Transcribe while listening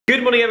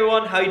morning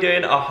everyone, how you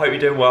doing? I hope you're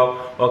doing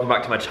well. Welcome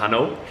back to my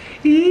channel.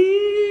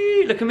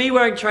 Eee, look at me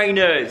wearing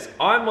trainers.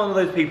 I'm one of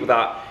those people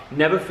that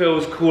never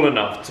feels cool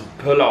enough to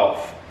pull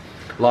off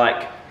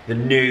like the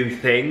new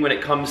thing when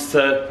it comes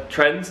to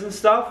trends and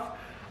stuff.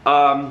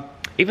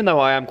 Even though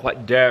I am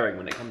quite daring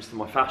when it comes to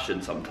my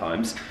fashion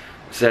sometimes.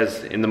 It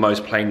says in the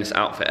most plainest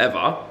outfit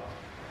ever.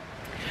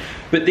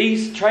 But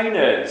these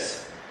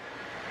trainers,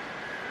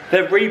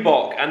 they're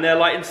Reebok and they're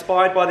like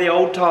inspired by the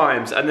old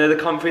times and they're the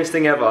comfiest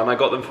thing ever, and I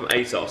got them from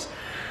ASOS.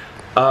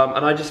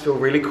 And I just feel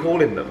really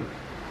cool in them.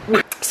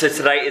 So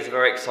today is a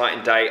very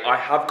exciting day. I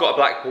have got a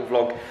Blackpool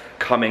vlog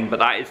coming, but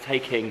that is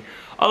taking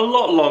a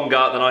lot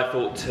longer than I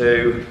thought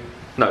to,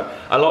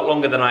 a lot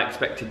longer than I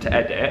expected to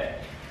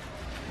edit.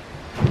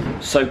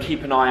 So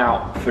keep an eye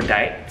out for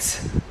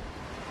dates.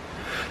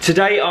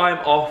 Today I'm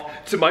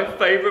off to my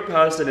favourite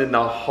person in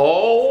the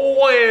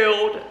whole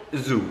world,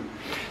 zoo.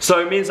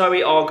 So me and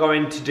Zoe are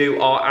going to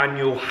do our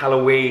annual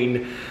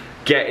Halloween,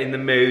 get in the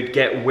mood,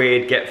 get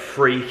weird, get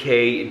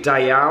freaky,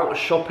 day out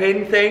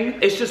shopping thing.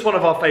 It's just one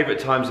of our favourite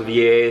times of the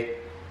year.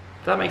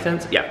 Does that make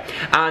sense? Yeah.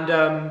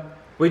 And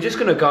we're just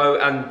gonna go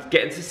and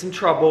get into some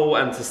trouble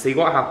and to see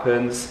what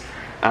happens.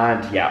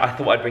 And yeah, I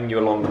thought I'd bring you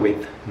along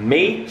with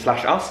me /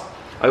 us.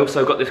 I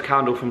also got this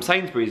candle from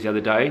Sainsbury's the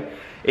other day.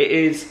 It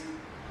is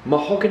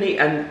mahogany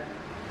and,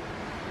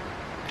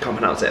 can't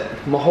pronounce it,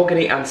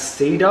 mahogany and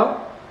cedar.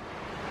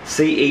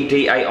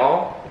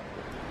 C-E-D-A-R.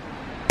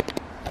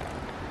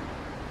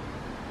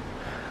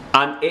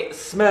 And it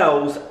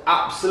smells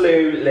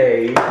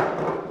absolutely,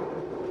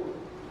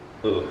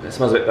 ooh, it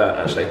smells a bit burnt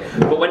actually.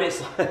 But when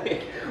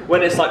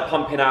it's like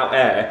pumping out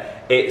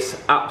air, it's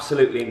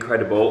absolutely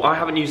incredible. I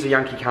haven't used a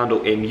Yankee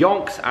candle in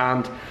yonks,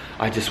 and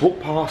I just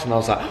walked past and I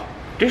was like, oh,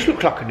 this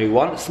looks like a new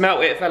one.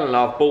 Smelt it, fell in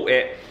love, bought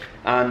it,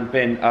 and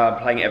been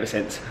playing it ever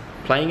since.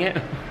 Playing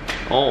it?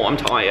 Oh, I'm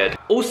tired.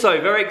 Also,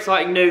 very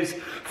exciting news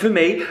for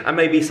me, and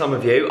maybe some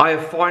of you. I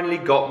have finally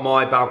got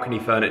my balcony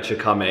furniture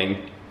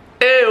coming.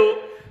 Ew!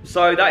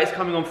 So that is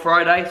coming on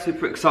Friday,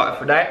 super excited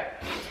for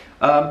that.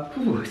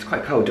 Ooh, it's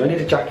quite cold. Do I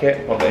need a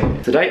jacket? Probably.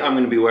 Today I'm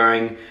going to be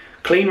wearing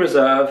Clean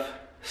Reserve,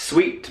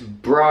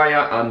 Sweet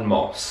Briar and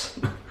Moss.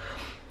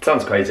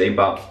 Sounds crazy,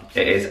 but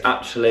it is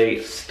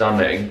actually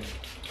stunning.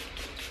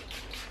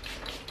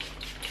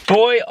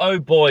 Boy, oh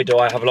boy, do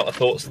I have a lot of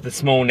thoughts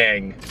this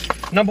morning.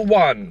 Number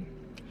one,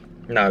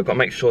 no, got to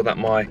make sure that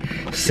my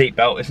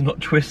seatbelt is not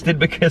twisted,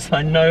 because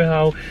I know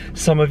how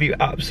some of you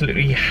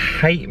absolutely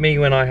hate me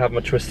when I have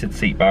my twisted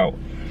seatbelt.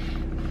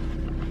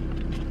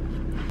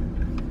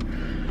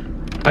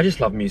 I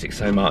just love music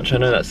so much. I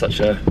know that's such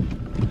a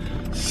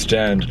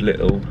standard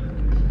little...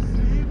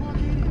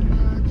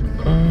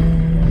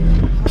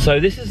 So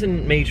this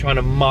isn't me trying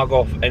to mug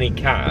off any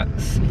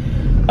cats,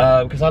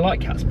 because I like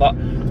cats, but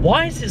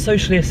why is it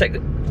socially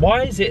acceptable?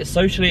 Why is it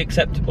socially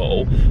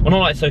acceptable? Well, not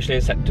like socially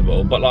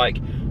acceptable, but like,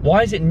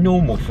 why is it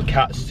normal for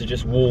cats to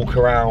just walk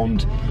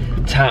around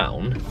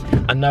town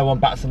and no one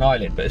bats an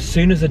eyelid? But as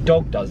soon as a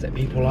dog does it,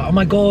 people are like, oh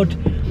my god,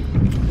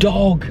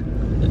 dog.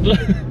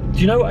 Do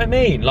you know what I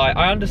mean? Like,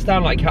 I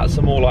understand like cats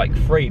are more like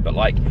free, but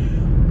like,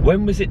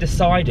 when was it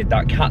decided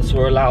that cats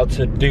were allowed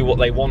to do what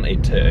they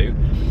wanted to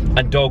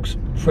and dogs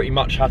pretty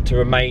much had to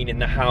remain in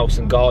the house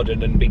and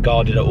garden and be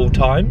guarded at all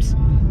times?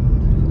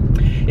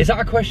 Is that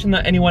a question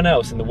that anyone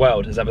else in the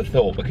world has ever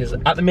thought? Because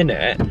at the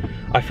minute,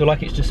 I feel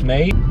like it's just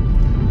me.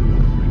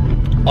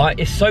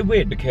 It's so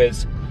weird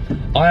because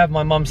I have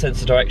my mum's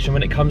sense of direction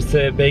when it comes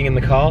to being in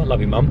the car.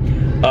 Love you, mum.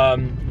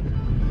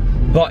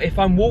 But if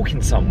I'm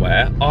walking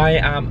somewhere,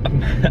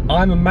 I'm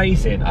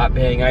amazing at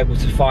being able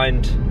to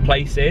find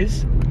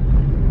places.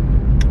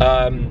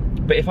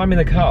 But if I'm in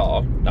the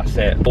car, that's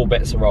it. All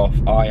bets are off.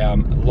 I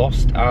am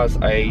lost as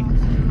a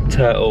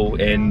turtle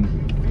in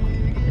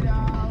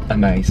a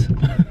maze.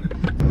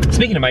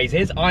 Speaking of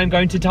mazes, I'm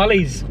going to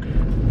Tully's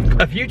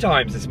a few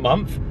times this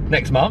month,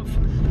 next month.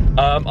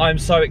 I'm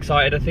so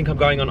excited. I think I'm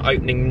going on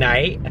opening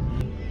night.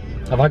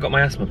 Have I got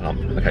my asthma pump?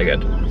 Okay,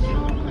 good.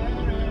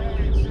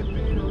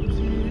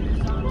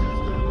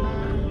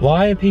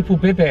 Why are people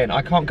bibbing?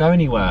 I can't go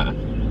anywhere.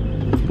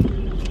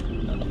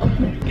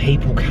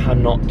 People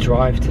cannot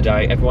drive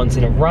today. Everyone's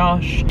in a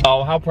rush.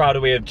 Oh, how proud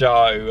are we of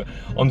Joe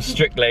on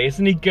Strictly?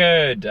 Isn't he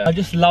good? I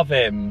just love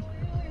him.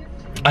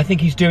 I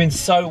think he's doing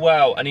so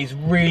well, and he's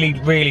really,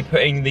 really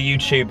putting the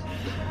YouTube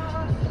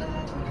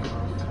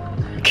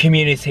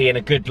community in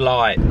a good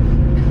light.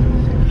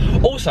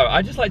 Also,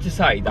 I'd just like to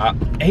say that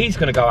he's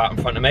gonna go out in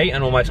front of me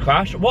and almost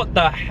crash. What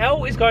the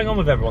hell is going on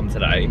with everyone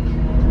today?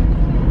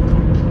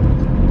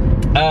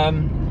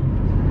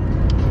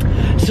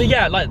 So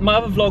yeah, like my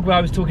other vlog where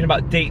I was talking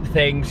about deep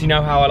things, you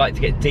know how I like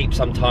to get deep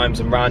sometimes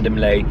and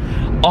randomly.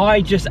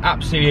 I just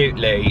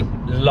absolutely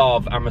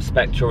love and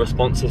respect your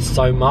responses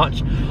so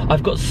much.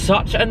 I've got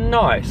such a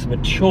nice,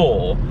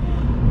 mature,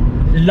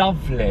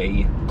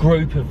 lovely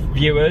group of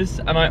viewers,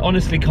 and I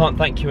honestly can't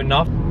thank you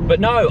enough. But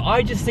no,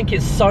 I just think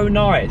it's so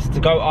nice to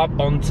go up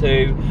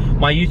onto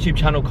my YouTube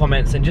channel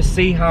comments and just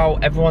see how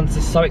everyone's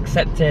just so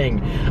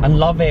accepting and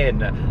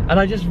loving, and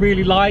I just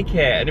really like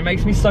it, and it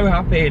makes me so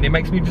happy, and it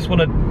makes me just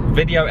want to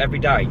video every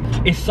day.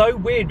 It's so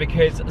weird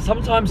because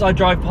sometimes I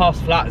drive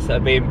past flats that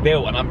are being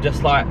built and I'm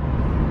just like,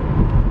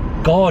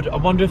 God, I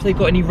wonder if they've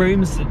got any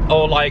rooms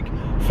or like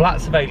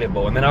flats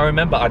available. And then I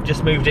remember I've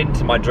just moved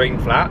into my dream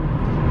flat.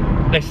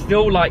 They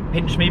still like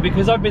pinch me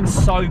because I've been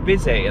so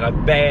busy and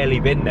I've barely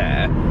been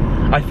there.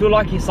 I feel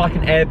like it's like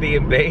an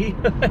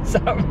Airbnb. Is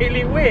that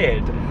really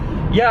weird?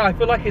 Yeah, I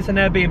feel like it's an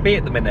Airbnb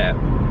at the minute.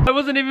 I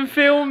wasn't even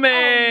filming.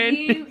 Oh,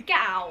 you get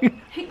out.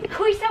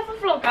 Call yourself a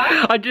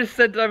vlogger. I just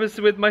said I was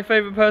with my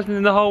favourite person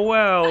in the whole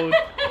world.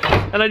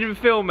 And I didn't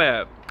film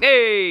it.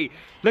 Hey,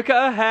 look at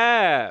her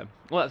hair.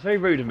 Well, that's very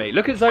rude of me.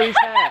 Look at Zoe's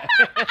hair.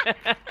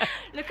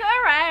 Look at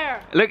her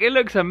hair. Look, it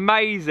looks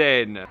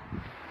amazing.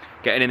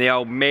 Getting in the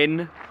old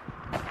min.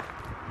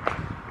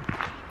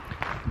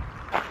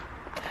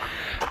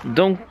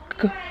 Don't.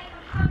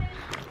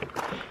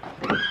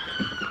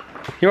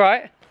 You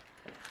alright?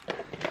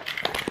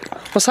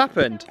 What's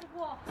happened?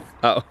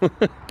 Oh. There's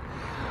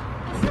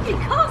so many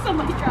cars on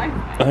my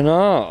driveway. I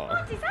know.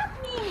 What is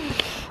happening?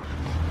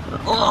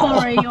 Oh.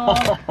 Sorry,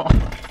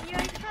 you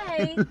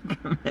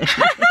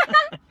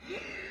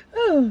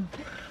okay?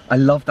 I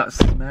love that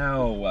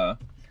smell.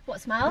 What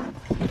smell?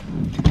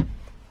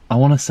 I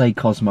want to say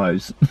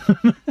Cosmos.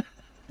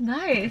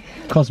 No.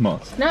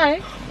 Cosmos? No.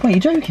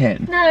 Wait, you're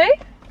joking? No.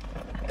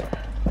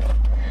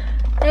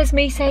 There's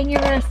me saying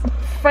you're a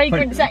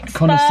fragrance expert.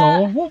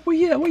 Connoisseur? What are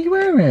you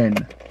wearing?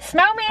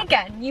 Smell me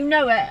again, you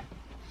know it.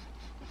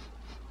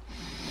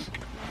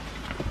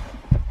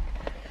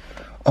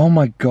 Oh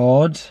my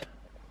God.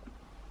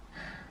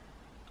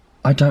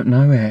 I don't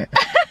know it.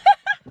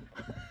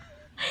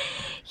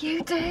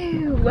 You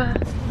do.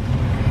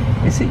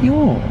 Is it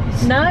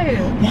yours? No.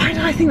 Why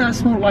did I think that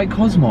smelled like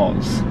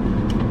Cosmos?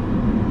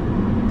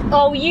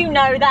 Oh, you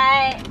know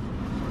that.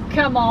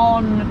 Come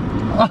on.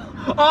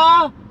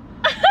 Oh!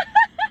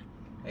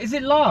 Is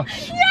it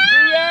Lush? Yeah!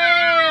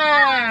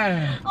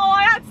 Yeah! Oh,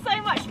 I had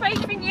so much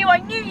faith in you. I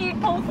knew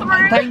you'd pull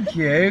through. Thank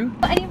you.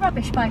 Got any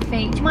rubbish by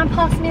feet? Do you mind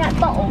passing me that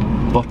bottle?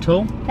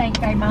 Bottle. Thank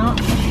you very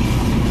much.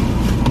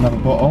 Another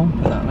bottle.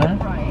 Put that there.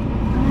 Right.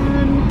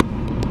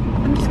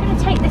 I'm just going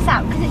to take this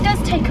out because it does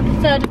take up a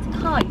third of the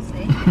car, you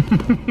see.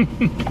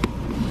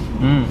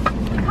 You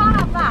can't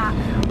have that.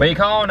 But you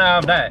can't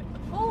have that.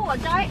 Oh, a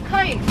Diet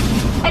Coke.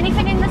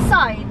 Anything in the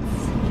sides?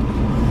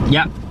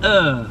 Yeah.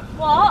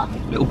 What?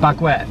 Little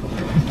bag wet.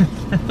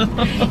 Ew.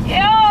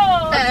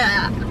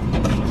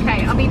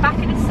 Okay, I'll be back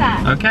in a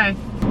sec. Okay.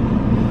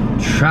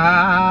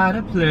 Try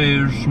to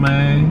please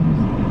me.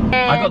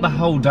 I got the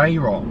whole day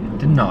wrong,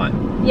 didn't I?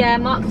 Yeah,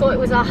 Mark thought it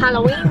was our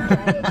Halloween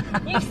day.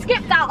 You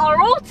skipped out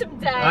our autumn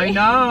day. I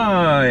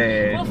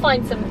know. We'll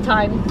find some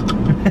time.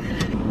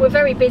 We're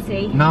very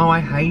busy. No, I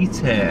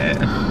hate it.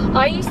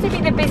 I used to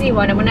be the busy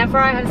one, and whenever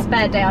I had a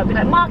spare day, I'd be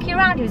like, Mark, you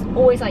around? He was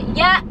always like,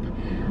 yep,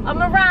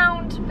 I'm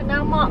around. But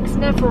now Mark's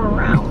never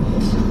around.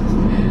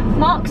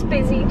 Mark's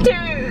busy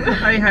too.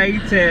 I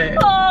hate it.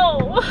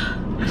 Oh.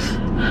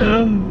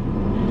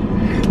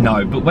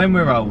 No, but when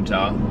we're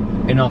older,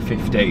 in our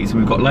 50s,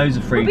 we've got loads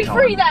of free time.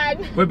 We'll be free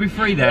then. We'll be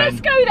free then.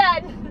 Let's go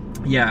then.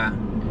 Yeah.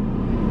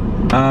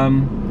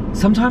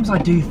 Sometimes I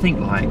do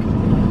think like,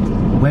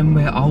 when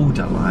we're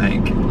older,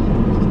 like,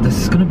 this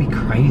is gonna be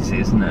crazy,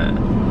 isn't it?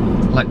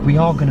 Like, we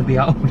are gonna be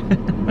old.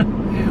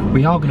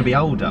 We are gonna be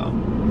older.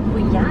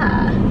 Well,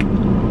 yeah.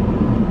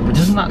 But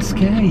doesn't that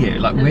scare you?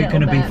 Like, we're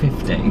gonna be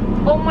 50.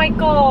 Oh my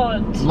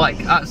God.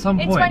 Like, at some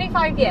point. In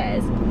 25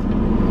 years.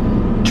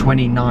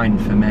 29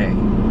 for me.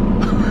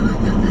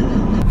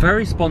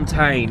 Very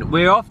spontaneous.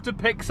 We're off to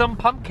pick some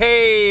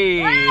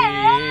pumpkins.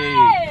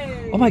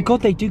 Hey! Oh my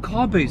God, they do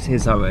car boots here,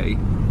 Zoe.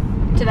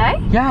 Today?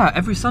 Yeah,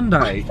 every Sunday.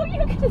 I thought you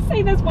were going to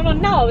say there's one on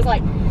now. I was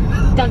like,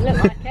 doesn't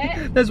look like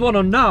it. There's one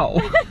on now.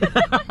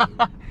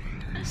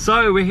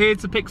 So we're here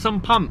to pick some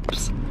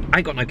pumps. I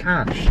ain't got no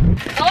cash.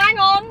 Oh, hang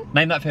on.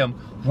 Name that film.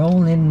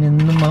 Rolling in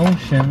the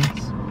motions.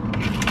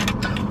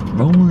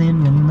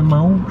 Rolling in the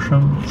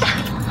motions.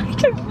 I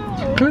don't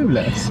know.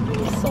 Clueless.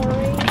 I'm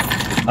sorry.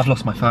 I've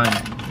lost my phone.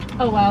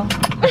 Oh well.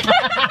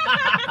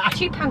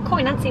 £2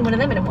 coin, I haven't seen one of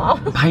them in a while.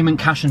 Payment,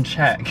 cash and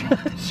check.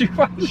 Check?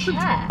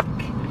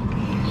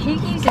 Who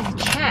uses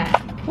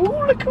check?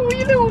 Oh, look at all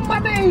your little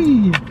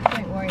money.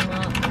 Don't worry,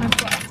 Mark. I've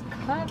got us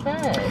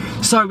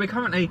covered. So we're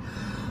currently...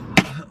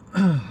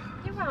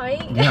 You're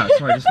right. Yeah,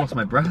 sorry, I just lost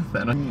my breath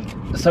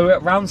then. So we're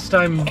at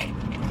Roundstone...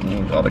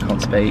 Oh God, I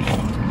can't speak.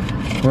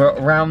 We're at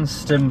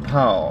Roundstone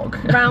Park.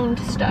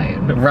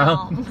 Roundstone.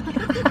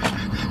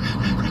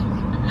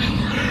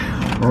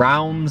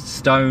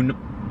 Roundstone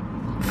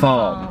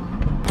Farm.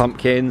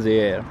 Pumpkins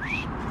here.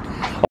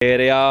 Here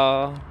they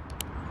are.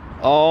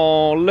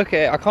 Oh, look at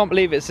it. I can't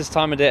believe it's this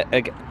time of day.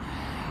 I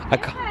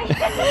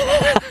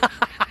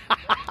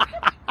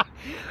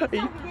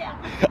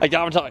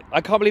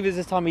can't believe it's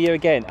this time of year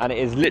again, and it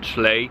is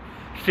literally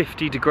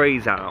 50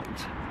 degrees out.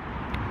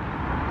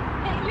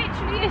 It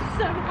literally is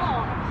so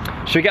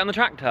hot. Should we get on the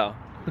tractor?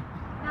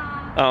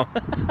 Nah. Oh.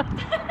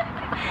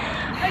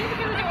 Only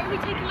because I don't want to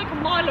be taken like a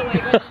mile away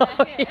when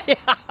they're here.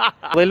 Yeah.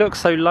 They look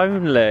so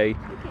lonely.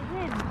 Look at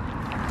him.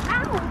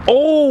 Ow.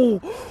 Oh!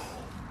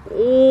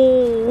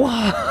 Oh,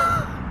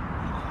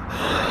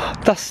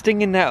 that's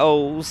stinging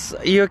nettles.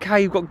 Are you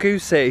okay? You've got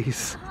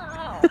goosies.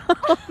 Oh.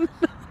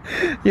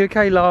 You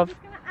okay, love? I'm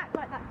just gonna act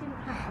like that didn't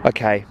happen.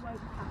 Okay.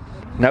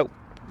 Nope.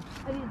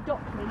 I need to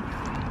dock me.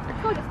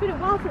 God, it's been a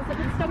while since I've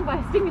been stung by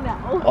a stinging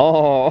nettle.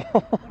 Oh.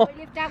 When I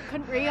lived out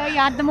country, I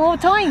had them all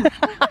the time.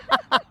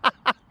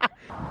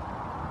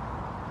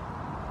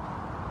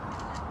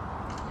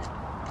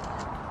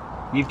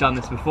 You've done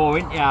this before,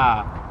 ain't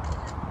ya?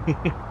 A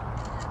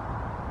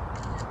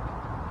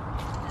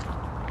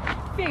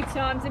few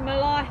times in my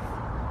life.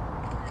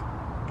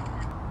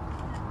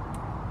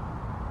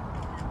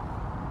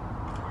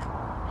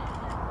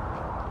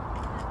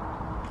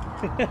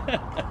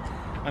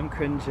 I'm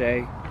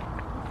cringy.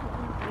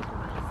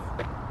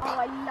 Oh,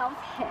 I love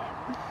him.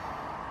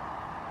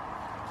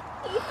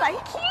 He's so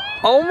cute.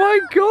 Oh my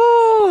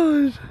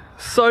god!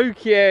 So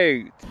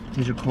cute.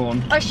 Here's your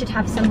corn. I should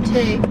have some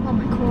too. Oh,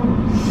 my corn.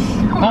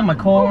 Oh my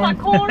corn. Oh, my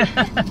corn.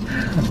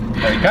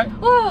 There you go.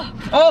 Oh.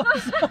 Oh,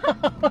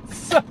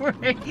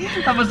 sorry.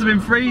 That must have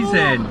been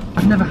freezing.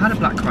 I've never had a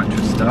black currant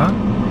twister.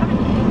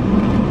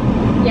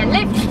 You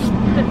lived.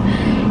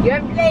 You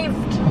have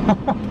lived.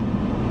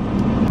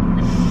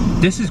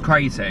 This is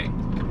crazy.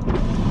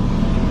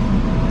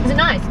 Is it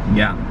nice?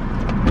 Yeah.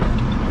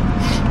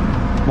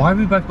 Why have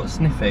we both got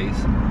sniffies?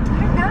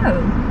 I don't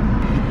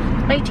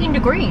know. 18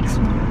 degrees.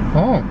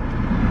 Oh.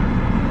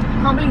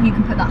 I can't believe you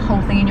can put that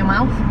whole thing in your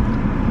mouth.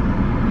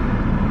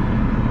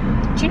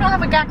 Do you not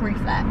have a gag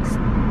reflex?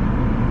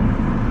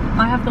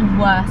 I have the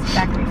worst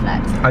gag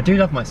reflex. I do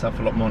love myself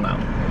a lot more now.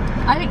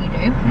 I think you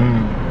do.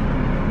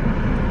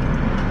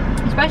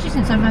 Especially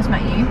since I first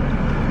met you.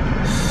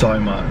 So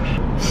much.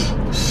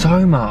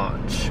 So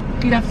much.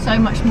 You have so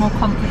much more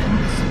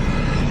confidence.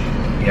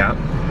 Yeah.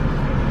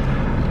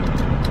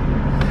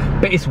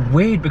 But it's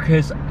weird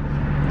because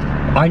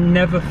I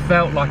never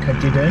felt like I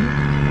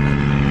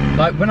didn't.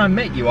 Like when I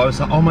met you, I was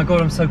like, oh my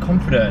god, I'm so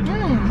confident.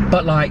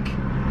 But like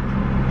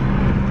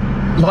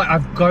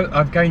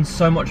I've gained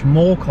so much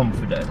more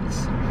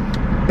confidence,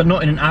 but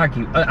not in an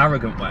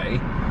arrogant way.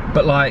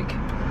 But like,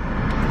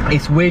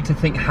 it's weird to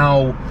think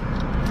how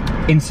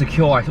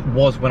insecure I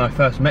was when I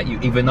first met you,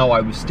 even though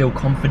I was still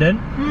confident.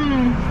 Do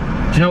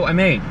you know what I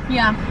mean?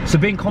 Yeah. So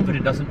being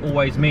confident doesn't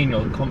always mean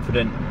you're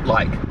confident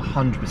like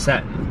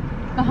 100%.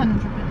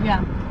 100,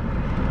 yeah.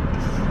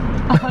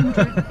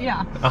 100,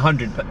 yeah.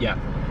 100, but yeah.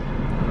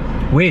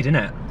 Weird, isn't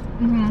it?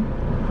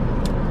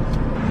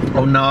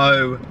 Oh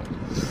no.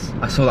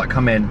 I saw that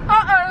come in.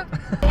 Uh-oh.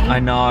 I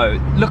know.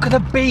 Look at the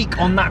beak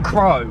on that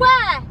crow.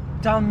 Where?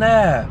 Down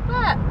there.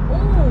 Where?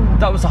 Ooh.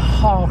 That was a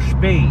harsh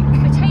beak.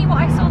 I tell you what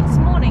I saw this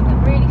morning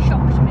that really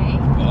shocked me.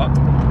 What?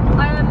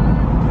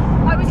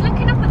 I was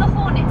looking up at the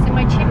hornets in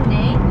my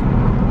chimney,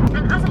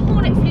 and as a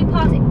hornet flew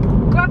past, it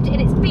grabbed it in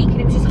its beak, and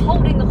it was just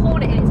holding the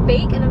hornet in its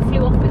beak, and then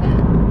flew off with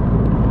it.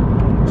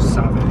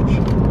 Savage.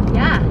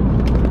 Yeah.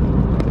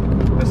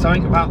 There's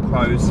something about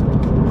crows.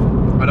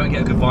 I don't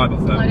get a good vibe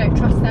off them. I don't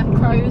trust them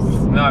crows.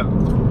 No.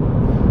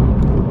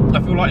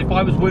 I feel like if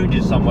I was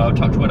wounded somewhere,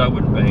 touch wood I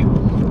wouldn't be,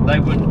 they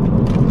wouldn't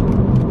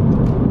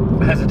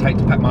hesitate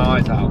to peck my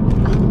eyes out.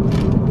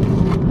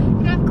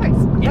 Can I have a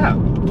crisp? Yeah.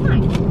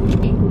 Nice.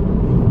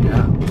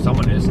 Yeah,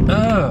 someone is.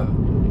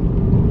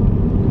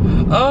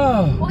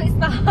 Oh. What is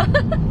that?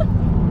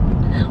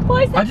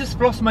 What is that? I just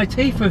flossed my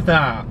teeth with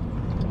that.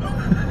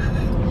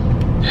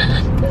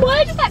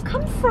 Where did that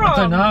come from? I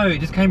don't know, it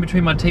just came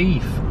between my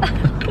teeth.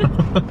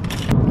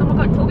 Oh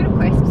my god, talking of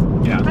crisps.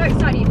 Yeah. How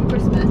excited are you for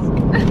Christmas?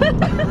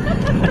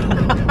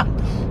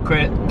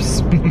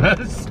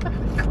 Christmas.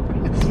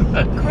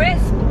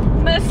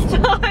 Christmas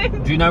time.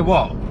 Do you know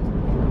what?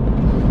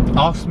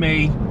 Ask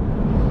me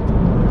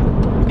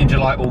in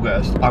July,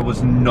 August. I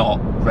was not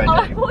ready. Oh,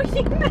 I thought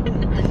you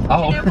meant.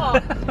 Oh. Do you know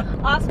what?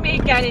 Ask me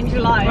again in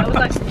July. I was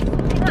like,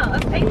 no,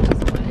 that's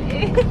ages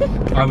away.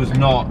 I was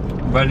not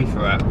ready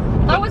for it.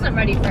 I wasn't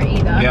ready for it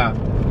either. Yeah.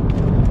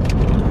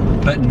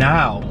 But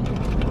now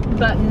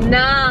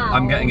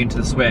I'm getting into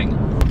the swing.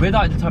 We're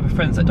like the type of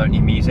friends that don't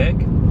need music.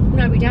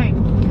 No, we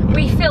don't.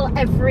 We fill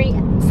every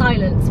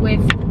silence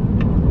with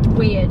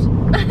weird.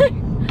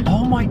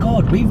 Oh my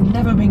god, we've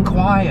never been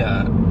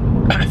quiet.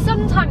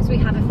 Sometimes we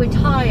have if we're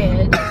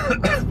tired.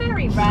 It's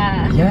very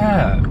rare.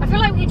 Yeah. I feel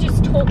like we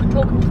just talk and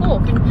talk and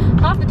talk, and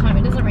half the time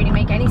it doesn't really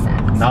make any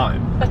sense. No.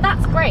 But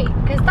that's great,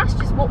 because that's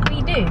just what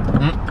we do.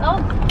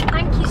 Oh,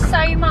 thank you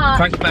so much.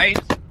 Thanks, mate.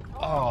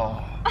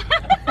 Oh.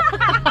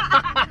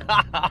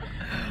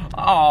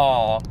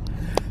 Oh.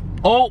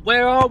 Oh,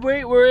 where are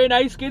we? We're in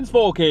A-Skins,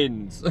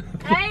 Forkins.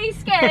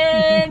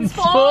 A-Skins,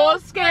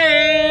 Forskins.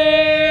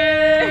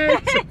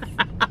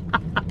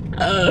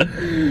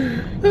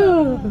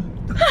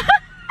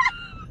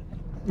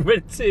 We're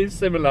too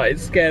similar, it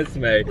scares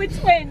me. We're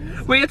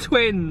twins. We're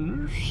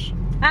twins.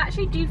 I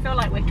actually do feel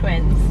like we're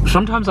twins.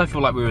 Sometimes I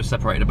feel like we were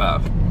separated at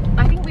birth.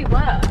 I think we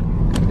were.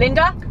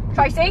 Linda,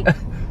 Tracy,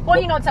 what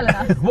are you not telling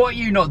us? What are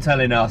you not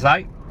telling us,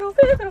 eh?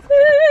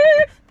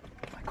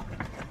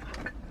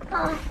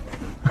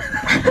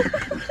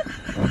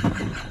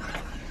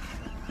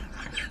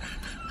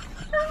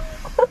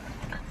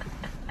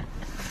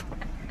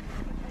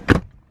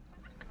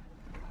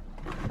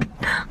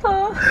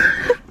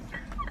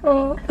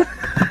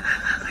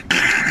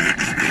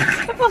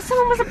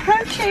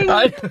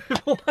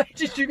 Why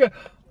did you go?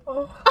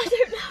 Oh. I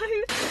don't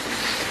know.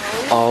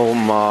 Oh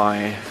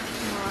my.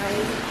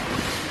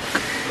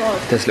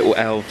 God. There's little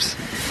elves.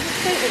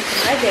 So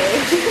exciting.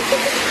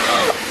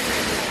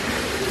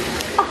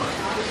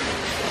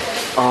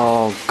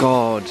 Oh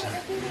God.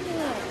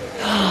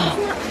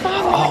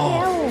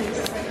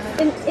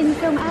 In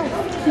film Elf.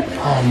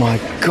 Oh my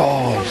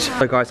God.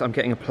 So guys, I'm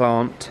getting a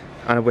plant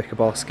and a wicker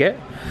basket.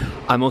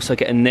 I'm also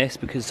getting this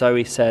because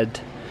Zoe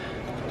said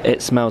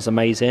it smells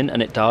amazing,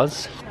 and it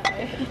does.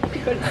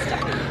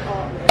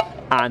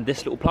 And this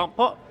little plant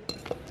pot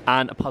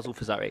and a puzzle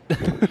for Zoe.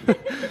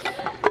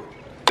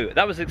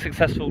 That was a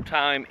successful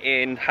time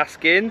in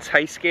Haskins.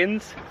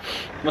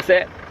 What's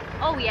it?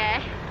 Oh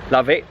yeah.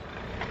 Love it.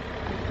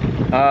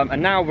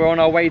 And now we're on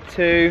our way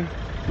to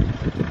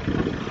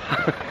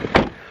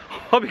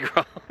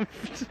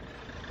Hobbycraft.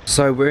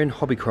 So we're in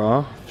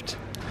Hobbycraft.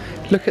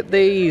 Look at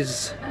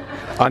these.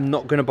 I'm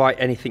not gonna buy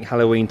anything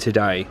Halloween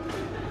today.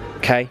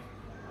 Okay?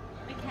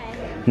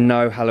 Okay.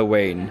 No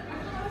Halloween.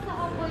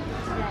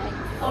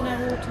 Oh no,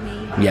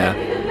 autumn. Yeah.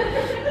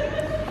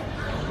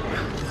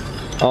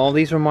 Oh,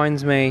 these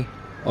reminds me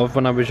of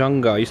when I was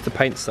younger. I used to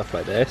paint stuff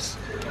like this.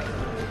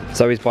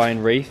 Zoe's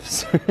buying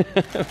wreaths.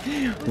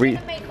 We're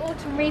gonna make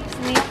autumn wreaths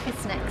in the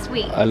office next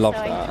week. I love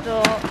so that. I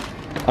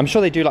thought... I'm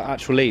sure they do like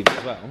actual leaves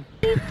as well.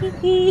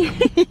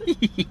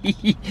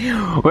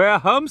 We're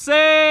at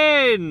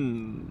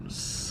Homesins!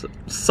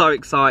 So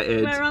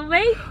excited. Where are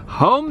we?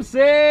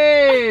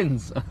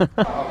 Homesins!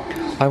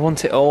 I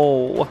want it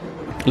all.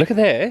 Look at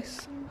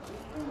this.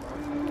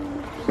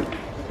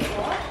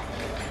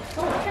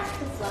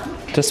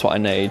 Just what I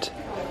need.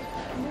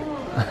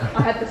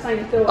 I had the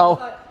same thought. Oh,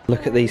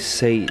 look at these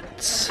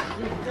seats.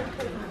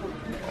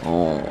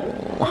 Oh,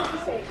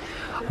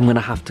 I'm gonna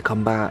have to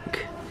come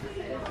back.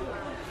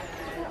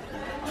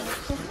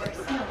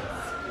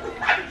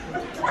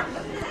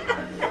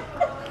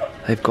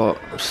 They've got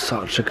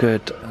such a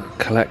good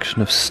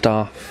collection of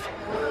stuff.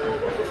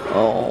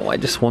 Oh, I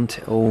just want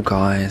it all,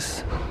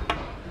 guys.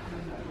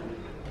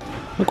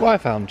 Look what I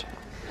found.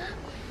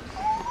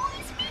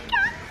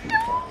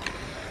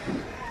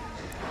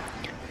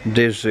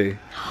 Dizzy.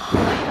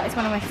 That is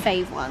one of my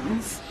fave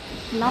ones.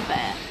 Love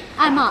it.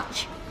 How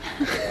much?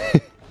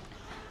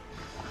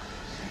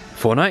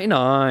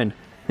 $4.99.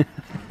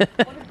 What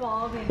a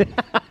bargain.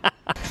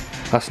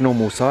 That's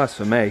normal size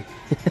for me.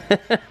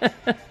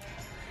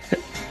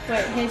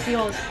 Wait, here's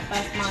yours.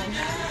 Where's mine?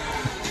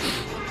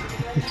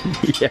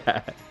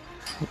 Yeah.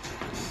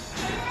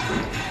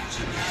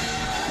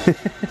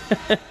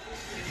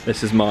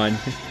 This is mine.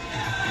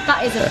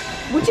 That is a...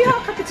 Would you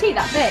have a cup of tea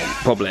that big?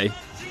 Probably.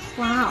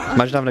 Wow.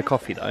 Imagine having a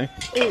coffee though.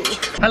 Ooh.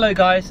 Hello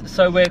guys,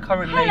 so we're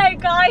currently... Hello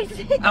guys.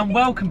 And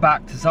welcome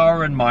back to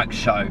Zara and Mike's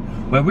show,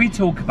 where we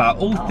talk about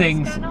all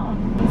things What's going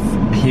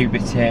on?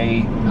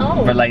 puberty,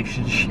 Oh.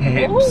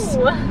 relationships,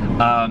 Ooh.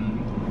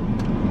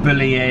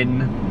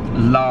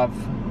 bullying, love,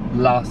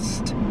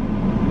 lust,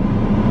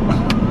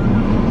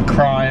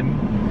 crime.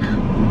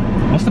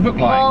 What's the book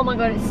like? Oh my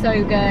god, it's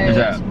so good. Is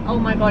it? Oh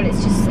my god, it's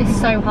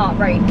so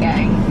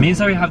heartbreaking. Me and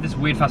Zoe have this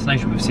weird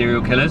fascination with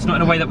serial killers, not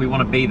in a way that we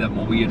want to be them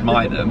or we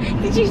admire them.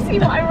 Did you see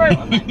what I wrote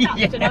on that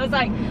caption? Yeah. I was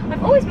like,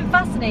 I've always been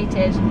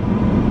fascinated.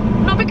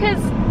 Not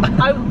because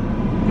I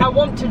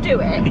want to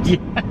do it.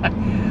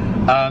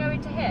 Yeah. Go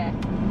into here.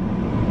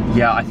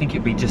 Yeah, I think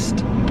it'd be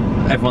just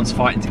everyone's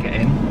fighting to get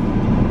in.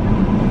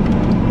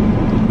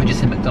 We're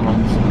just in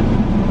McDonald's.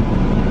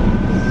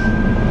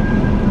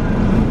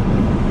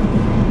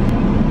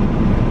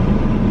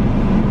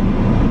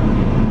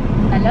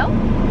 Hello?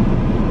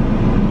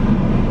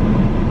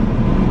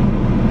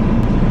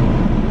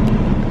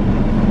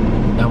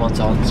 No one's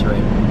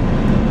answering.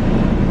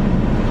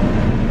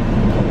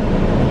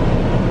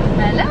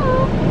 Hello?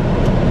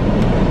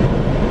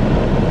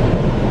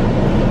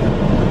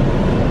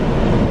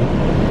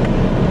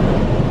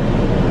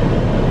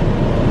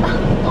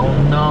 Oh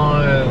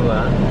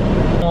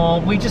no!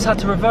 Oh, we just had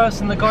to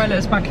reverse and the guy let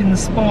us back in the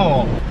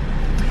spot.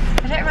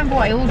 I don't remember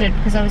what I ordered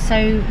because I was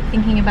so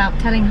thinking about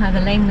telling her the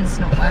lane was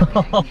not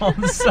working. Oh,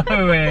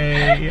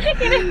 Zoe! You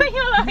know when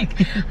you're like,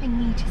 I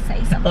need to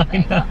say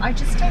something, but I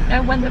just don't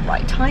know when the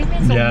right time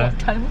is or what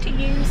tone to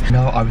use.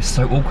 No, I was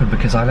so awkward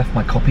because I left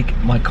my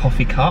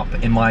coffee cup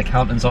in my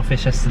accountant's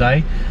office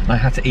yesterday, and I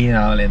had to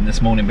email him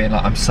this morning being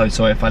like, I'm so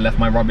sorry if I left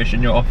my rubbish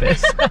in your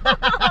office.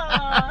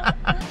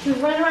 She was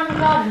running around the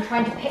garden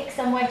trying to pick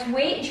somewhere to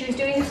eat, and she was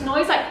doing this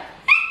noise like,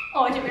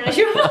 oh, I didn't realise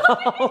you were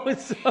Oh,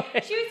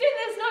 sorry. She was doing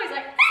this noise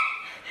like,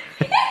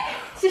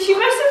 so she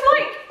must have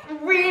like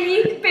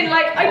really been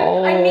like,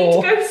 I need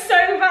to go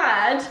so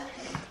bad.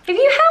 Have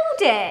you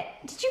held it?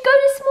 Did you go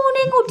this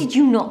morning or did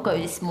you not go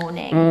this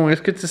morning? Oh,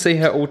 it's good to see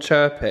her all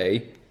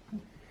chirpy.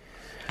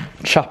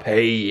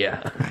 Chuppy.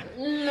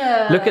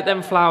 Look at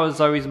them flowers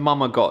Zoe's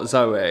mama got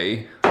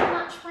Zoe.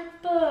 Match my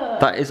book.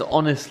 That is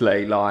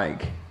honestly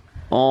like,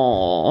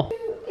 oh.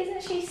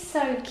 Isn't she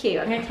so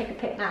cute? I'm going to take a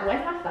pic now.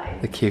 Where's my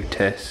phone? The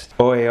cutest.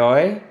 Oi,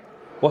 oi.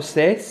 What's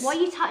this? Why are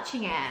you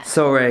touching it?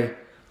 Sorry.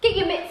 Get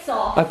your mitts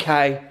off.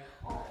 Okay.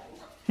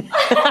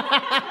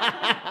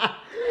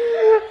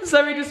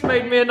 Zoe just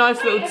made me a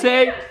nice little tea.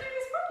 Have you not done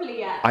this properly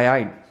yet? I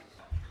ain't.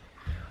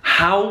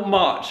 How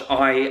much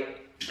I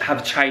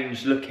have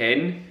changed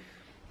looking.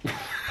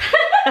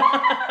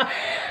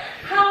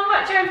 How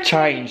much I've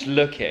Changed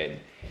looking.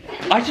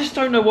 I just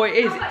don't know what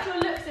it is. How much your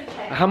looks have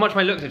changed? How much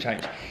my looks have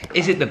changed.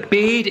 Is it the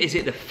beard? Is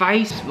it the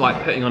face?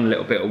 Like putting on a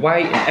little bit of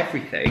weight and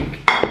everything.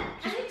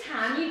 And the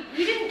tan,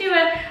 you didn't do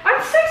a...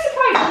 I'm so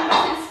surprised you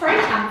didn't spray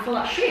tan before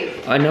that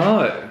shoot. I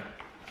know.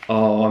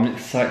 Oh, I'm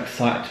so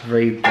excited to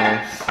read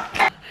this.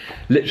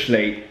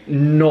 Literally,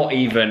 not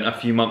even a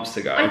few months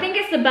ago. I think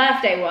it's the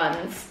birthday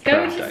ones.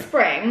 Go to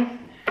spring.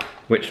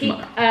 Which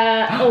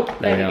oh,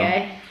 there we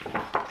go.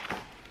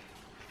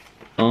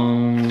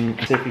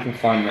 Let's see if we can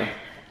find me.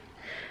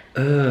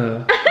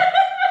 Don't be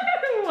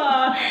so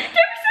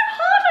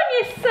hard on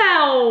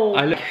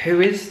yourself.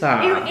 Who is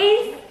that? Who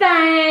is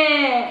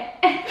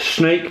that?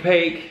 Sneak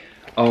peek.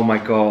 Oh my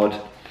god.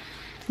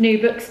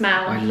 New book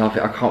smell. I love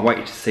it. I can't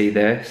wait to see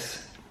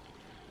this.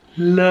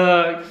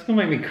 Look, it's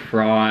gonna make me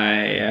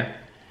cry.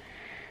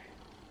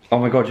 Oh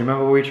my god, do you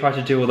remember when we tried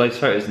to do all those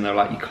photos and they're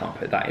like, you can't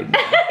put that in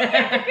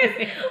there.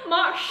 Because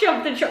Mark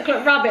shoved the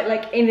chocolate rabbit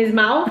like in his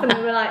mouth and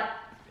we were like,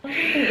 I don't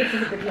think this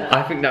is a good look.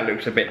 I think that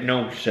looks a bit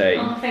naughty.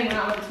 I think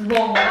that looks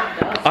wrong, that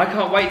does. I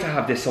can't wait to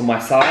have this on my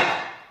side.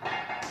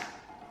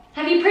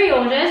 Have you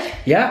pre-ordered?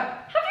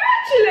 Yeah. Have you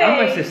actually? And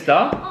my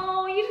sister.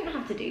 Oh, you didn't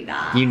have to do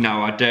that. You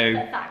know I do.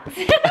 But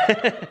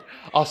thanks.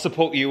 I'll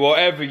support you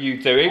whatever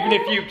you do, even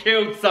if you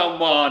killed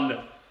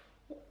someone.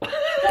 What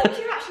would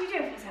you actually do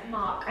if I said,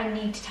 Mark, I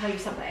need to tell you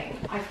something.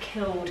 I've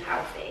killed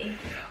Alfie.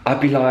 I'd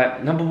be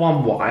like, number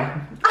one,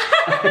 why?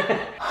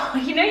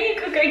 You know you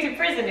could go to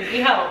prison if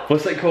you help.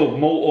 What's it called?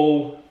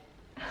 Mortal.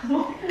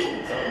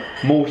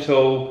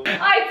 Mortal.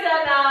 I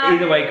don't know.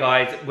 Either way,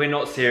 guys, we're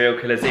not serial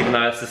killers, even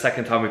though it's the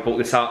second time we brought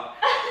this up.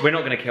 We're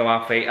not going to kill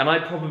Alfie, and I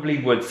probably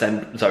would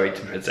send Zoe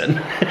to prison.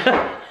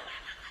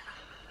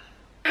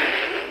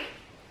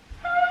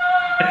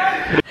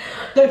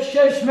 This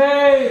is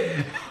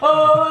me!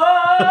 Oh!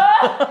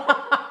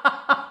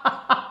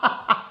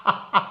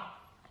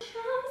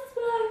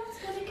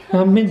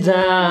 Coming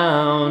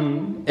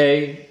down,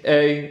 ay,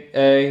 ay,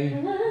 ay.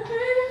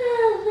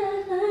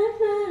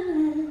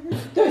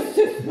 This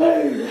is me!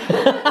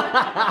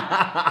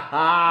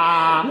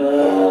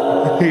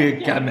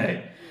 You got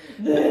me.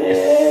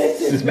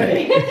 This is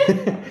me.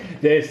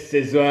 This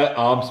is what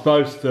I'm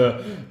supposed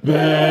to be.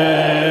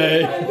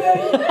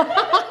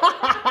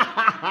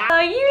 Oh,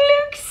 you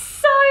look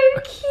so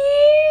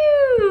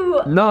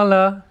cute.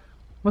 Nala,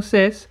 what's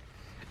this?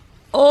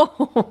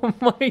 Oh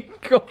my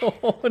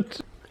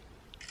god.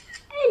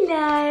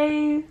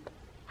 Hello.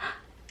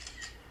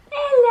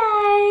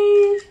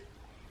 Hello.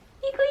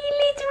 You got your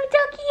little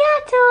ducky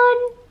hat on.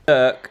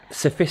 Look,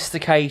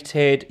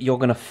 sophisticated. You're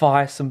gonna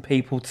fire some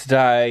people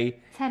today.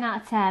 10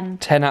 out of 10.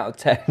 10 out of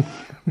 10.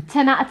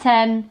 10 out of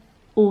 10.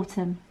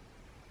 Autumn.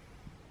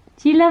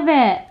 Do you love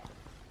it?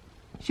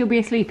 She'll be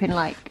asleep in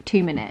like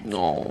 2 minutes.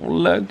 Oh,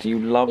 look, do you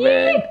love You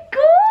it? look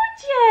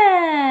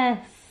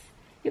gorgeous.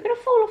 You're gonna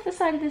fall off the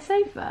side of the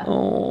sofa.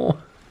 Oh.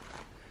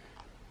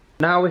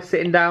 Now we're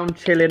sitting down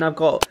chilling. I've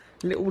got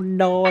little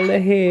Nala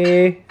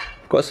here.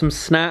 Got some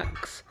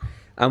snacks.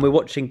 And we're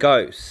watching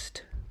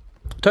Ghost.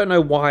 Don't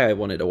know why I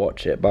wanted to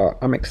watch it, but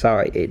I'm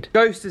excited.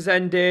 Ghost has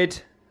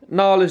ended.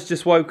 Nala's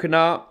just woken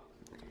up.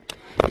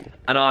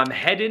 And I'm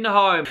heading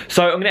home.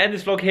 So I'm going to end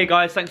this vlog here,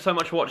 guys. Thanks so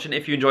much for watching.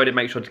 If you enjoyed it,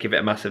 make sure to give it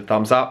a massive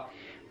thumbs up.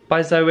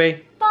 Bye,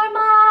 Zoe. Bye,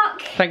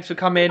 Mark. Thanks for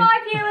coming.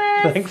 Bye,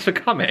 viewers. Thanks for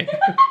coming.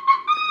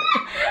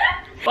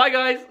 Bye,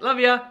 guys. Love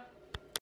ya.